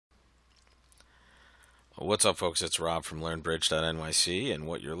What's up, folks? It's Rob from LearnBridge.nyc, and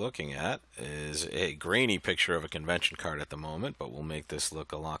what you're looking at is a grainy picture of a convention card at the moment, but we'll make this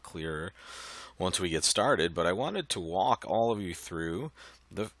look a lot clearer once we get started. But I wanted to walk all of you through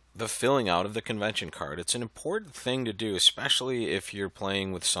the filling out of the convention card. It's an important thing to do, especially if you're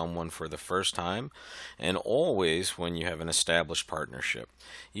playing with someone for the first time, and always when you have an established partnership.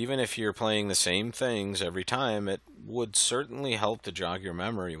 Even if you're playing the same things every time, it would certainly help to jog your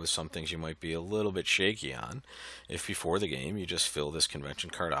memory with some things you might be a little bit shaky on. If before the game you just fill this convention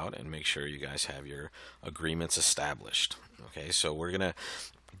card out and make sure you guys have your agreements established. Okay, so we're going to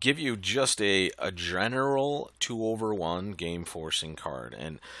give you just a general 2/1 game forcing card,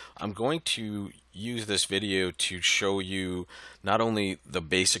 and I'm going to use this video to show you not only the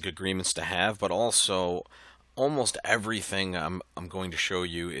basic agreements to have, but also almost everything I'm going to show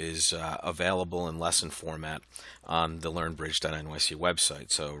you is available in lesson format on the LearnBridge.nyc website.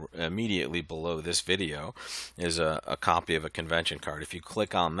 So immediately below this video is a copy of a convention card. If you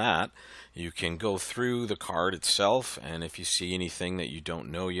click on that, you can go through the card itself, and if you see anything that you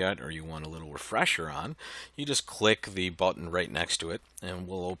don't know yet or you want a little refresher on, you just click the button right next to it, and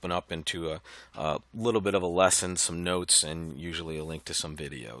we'll open up into a little bit of a lesson, some notes, and usually a link to some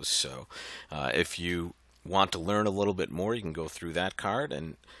videos. So if you want to learn a little bit more, you can go through that card,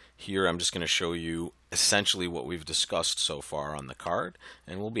 and here I'm just going to show you essentially what we've discussed so far on the card,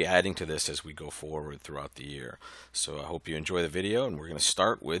 and we'll be adding to this as we go forward throughout the year. So I hope you enjoy the video, and we're going to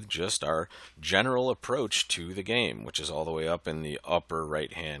start with just our general approach to the game, which is all the way up in the upper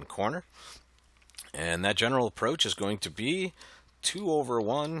right hand corner. And that general approach is going to be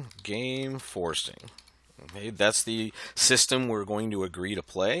 2/1 game forcing. Okay, that's the system we're going to agree to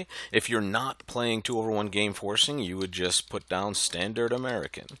play. If you're not playing 2/1 game forcing, you would just put down standard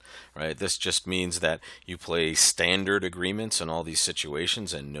American, right? This just means that you play standard agreements in all these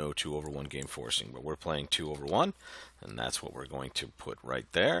situations and no 2/1 game forcing. But we're playing 2/1, and that's what we're going to put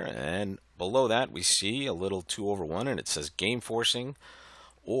right there. And below that, we see a little 2/1, and it says game forcing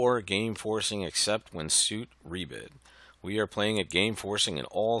or game forcing except when suit rebid. We are playing at game forcing in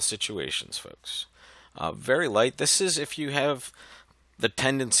all situations, folks. Very light. This is if you have the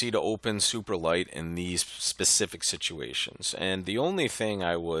tendency to open super light in these specific situations. And the only thing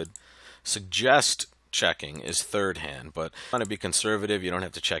I would suggest checking is third hand, but if you want to be conservative, you don't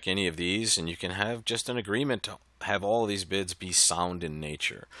have to check any of these, and you can have just an agreement to have all of these bids be sound in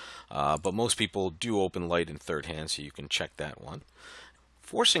nature. But most people do open light in third hand, so you can check that one.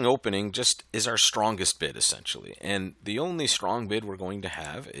 Forcing opening just is our strongest bid, essentially, and the only strong bid we're going to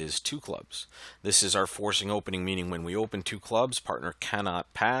have is 2 clubs. This is our forcing opening, meaning when we open 2 clubs, partner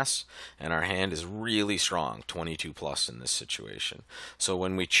cannot pass, and our hand is really strong, 22 plus in this situation. So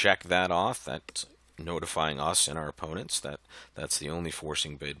when we check that off, that's notifying us and our opponents that that's the only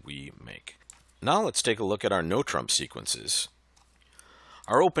forcing bid we make. Now let's take a look at our no trump sequences.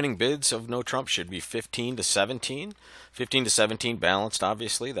 Our opening bids of no trump should be 15 to 17. 15 to 17 balanced,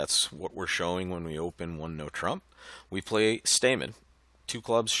 obviously. That's what we're showing when we open one no trump. We play Stayman. 2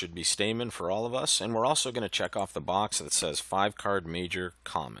 clubs should be Stayman for all of us. And we're also going to check off the box that says 5-card major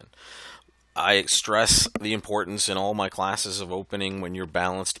common. I stress the importance in all my classes of opening when you're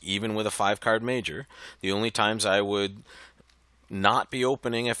balanced, even with a 5-card major. The only times I would not be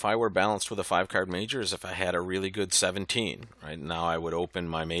opening if I were balanced with a 5-card major is if I had a really good 17. Right now I would open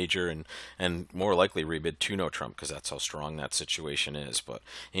my major and more likely rebid 2 no trump because that's how strong that situation is. But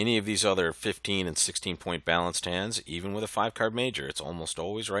any of these other 15 and 16 point balanced hands, even with a 5-card major, it's almost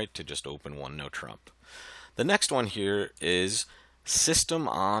always right to just open 1 no trump. The next one here is system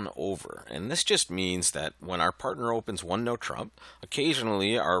on over, and this just means that when our partner opens 1 no trump,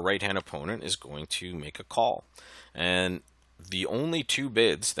 occasionally our right hand opponent is going to make a call, and the only 2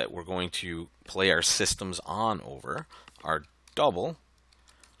 bids that we're going to play our systems on over are double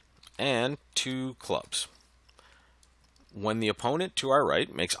and 2 clubs. When the opponent to our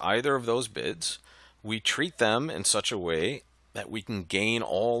right makes either of those bids, we treat them in such a way that we can gain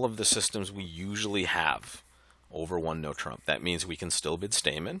all of the systems we usually have over 1 no trump. That means we can still bid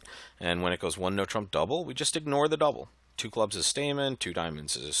Stayman, and when it goes 1 no trump double, we just ignore the double. 2 clubs is Stayman, 2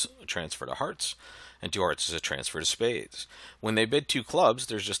 diamonds is a transfer to hearts, and 2 hearts is a transfer to spades. When they bid 2 clubs,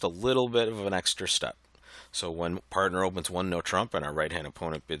 there's just a little bit of an extra step. So when partner opens 1 no trump and our right hand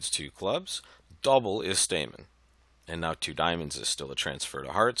opponent bids 2 clubs, double is Stayman. And now 2 diamonds is still a transfer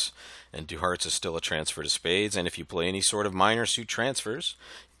to hearts, and 2 hearts is still a transfer to spades. And if you play any sort of minor suit transfers,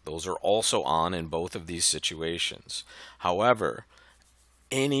 those are also on in both of these situations. However,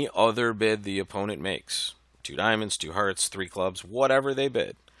 any other bid the opponent makes, 2 diamonds, 2 hearts, 3 clubs, whatever they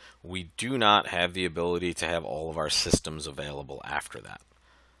bid, we do not have the ability to have all of our systems available after that.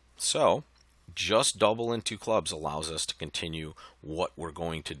 So just double and two clubs allows us to continue what we're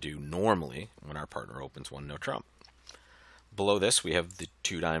going to do normally when our partner opens one no trump. Below this, we have the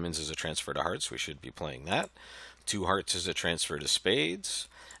two diamonds as a transfer to hearts. We should be playing that. Two hearts as a transfer to spades.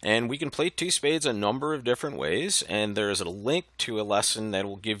 And we can play two spades a number of different ways, and there is a link to a lesson that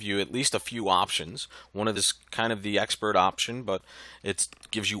will give you at least a few options. One of this kind of the expert option, but it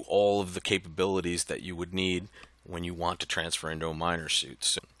gives you all of the capabilities that you would need when you want to transfer into a minor suit.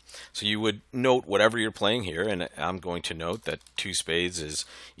 So you would note whatever you're playing here, and I'm going to note that two spades is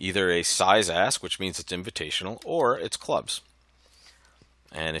either a size ask, which means it's invitational, or it's clubs.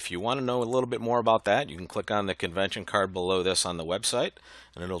 And if you want to know a little bit more about that, you can click on the convention card below this on the website,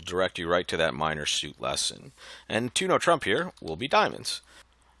 and it'll direct you right to that minor suit lesson. And two no trump here will be diamonds.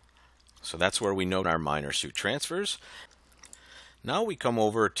 So that's where we note our minor suit transfers. Now we come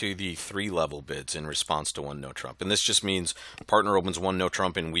over to the 3-level bids in response to one no trump. And this just means partner opens one no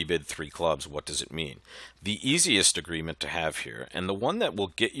trump and we bid 3 clubs. What does it mean? The easiest agreement to have here, and the one that will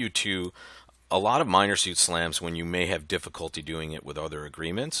get you to a lot of minor suit slams when you may have difficulty doing it with other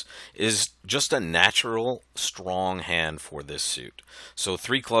agreements, is just a natural strong hand for this suit. So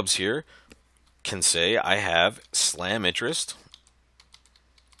 3 clubs here can say I have slam interest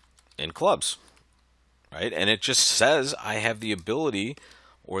in clubs, right? And it just says I have the ability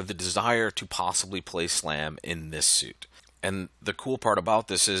or the desire to possibly play slam in this suit. And the cool part about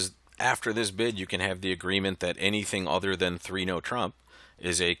this is after this bid you can have the agreement that anything other than 3 no trump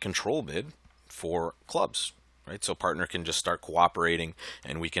is a control bid for clubs, right? So partner can just start cooperating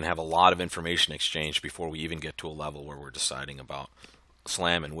and we can have a lot of information exchange before we even get to a level where we're deciding about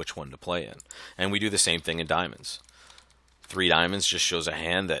slam and which one to play in. And we do the same thing in diamonds. 3 diamonds just shows a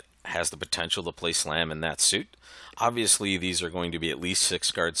hand that has the potential to play slam in that suit. Obviously, these are going to be at least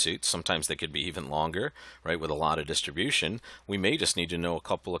 6-card suits. Sometimes they could be even longer, right, with a lot of distribution. We may just need to know a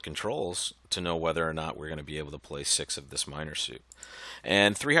couple of controls to know whether or not we're going to be able to play 6 of this minor suit.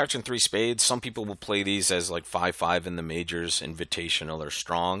 And 3 hearts and 3 spades, some people will play these as like 5-5 in the majors, invitational or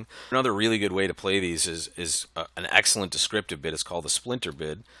strong. Another really good way to play these is an excellent descriptive bid. It's called the splinter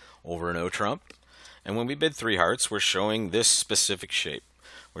bid over an O trump. And when we bid 3 hearts, we're showing this specific shape.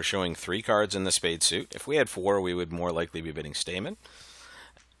 We're showing 3 cards in the spade suit. If we had 4, we would more likely be bidding Stayman.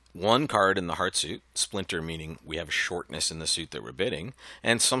 1 card in the heart suit, splinter meaning we have a shortness in the suit that we're bidding,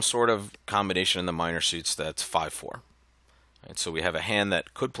 and some sort of combination in the minor suits that's 5-4. Right, so we have a hand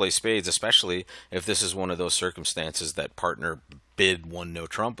that could play spades, especially if this is one of those circumstances that partner bid one no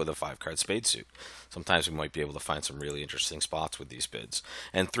trump with a 5-card spade suit. Sometimes we might be able to find some really interesting spots with these bids.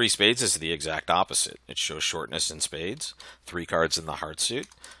 And 3 spades is the exact opposite. It shows shortness in spades, 3 cards in the heart suit,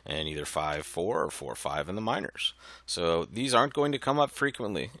 and either 5-4 or 4-5 in the minors. So these aren't going to come up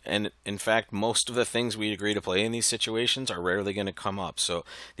frequently. And in fact, most of the things we agree to play in these situations are rarely going to come up. So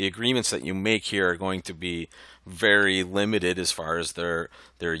the agreements that you make here are going to be very limited as far as their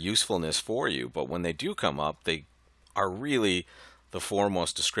usefulness for you. But when they do come up, they are really the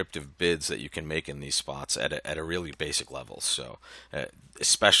foremost descriptive bids that you can make in these spots at a really basic level. So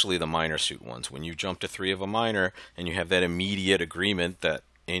especially the minor suit ones. When you jump to 3 of a minor and you have that immediate agreement that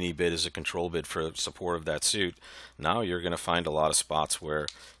any bid is a control bid for support of that suit, now you're going to find a lot of spots where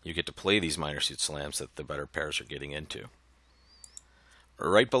you get to play these minor suit slams that the better pairs are getting into.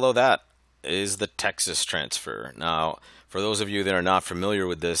 Right below that is the Texas transfer. Now, for those of you that are not familiar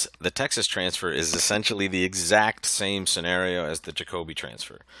with this, the Texas transfer is essentially the exact same scenario as the Jacoby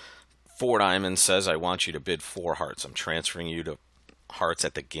transfer. 4 diamonds says I want you to bid 4 hearts. I'm transferring you to hearts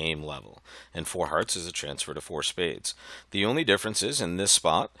at the game level. And 4 hearts is a transfer to 4 spades. The only difference is in this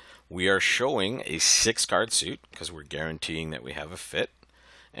spot, we are showing a 6-card suit because we're guaranteeing that we have a fit.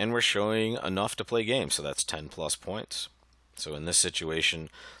 And we're showing enough to play games, so that's 10 plus points. So in this situation,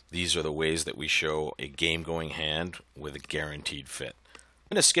 these are the ways that we show a game-going hand with a guaranteed fit.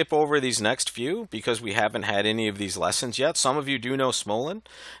 I'm going to skip over these next few because we haven't had any of these lessons yet. Some of you do know Smolin,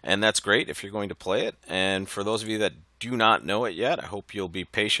 and that's great if you're going to play it. And for those of you that do not know it yet, I hope you'll be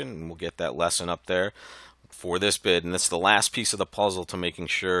patient and we'll get that lesson up there for this bid. And that's the last piece of the puzzle to making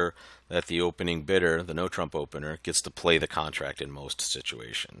sure that the opening bidder, the no trump opener, gets to play the contract in most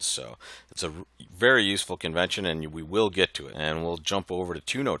situations. So it's a very useful convention, and we will get to it. And we'll jump over to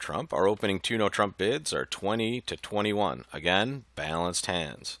 2 no trump. Our opening 2 no trump bids are 20 to 21. Again, balanced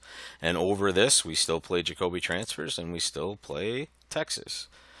hands. And over this, we still play Jacoby transfers and we still play Texas.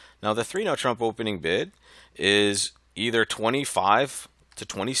 Now the 3 no trump opening bid is either 25 to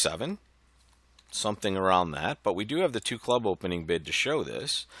 27. Something around that, but we do have the 2 club opening bid to show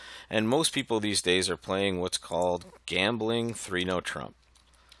this, and most people these days are playing what's called gambling 3 no trump.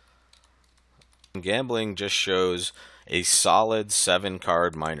 Gambling just shows a solid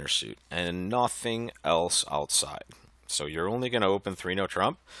 7-card minor suit and nothing else outside. So you're only going to open 3 no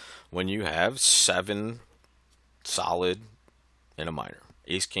trump when you have 7 solid in a minor.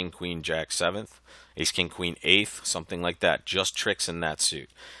 Ace, king, queen, jack 7th, ace, king, queen 8th, something like that. Just tricks in that suit.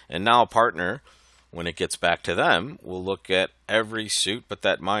 And now a partner, when it gets back to them, will look at every suit but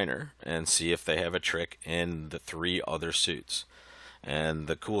that minor and see if they have a trick in the 3 other suits. And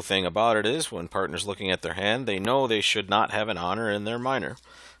the cool thing about it is when partners looking at their hand, they know they should not have an honor in their minor.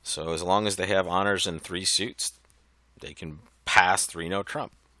 So as long as they have honors in 3 suits, they can pass 3 no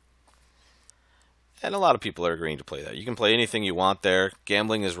trump. And a lot of people are agreeing to play that. You can play anything you want there.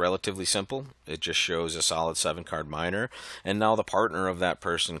 Gambling is relatively simple. It just shows a solid 7-card minor. And now the partner of that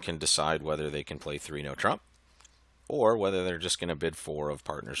person can decide whether they can play 3 no trump or whether they're just going to bid 4 of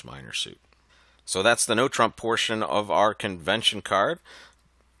partner's minor suit. So that's the no trump portion of our convention card.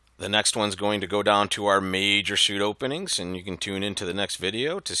 The next one's going to go down to our major suit openings, and you can tune into the next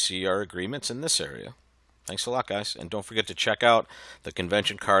video to see our agreements in this area. Thanks a lot, guys. And don't forget to check out the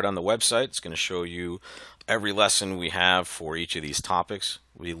convention card on the website. It's going to show you every lesson we have for each of these topics.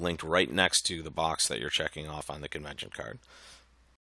 We linked right next to the box that you're checking off on the convention card.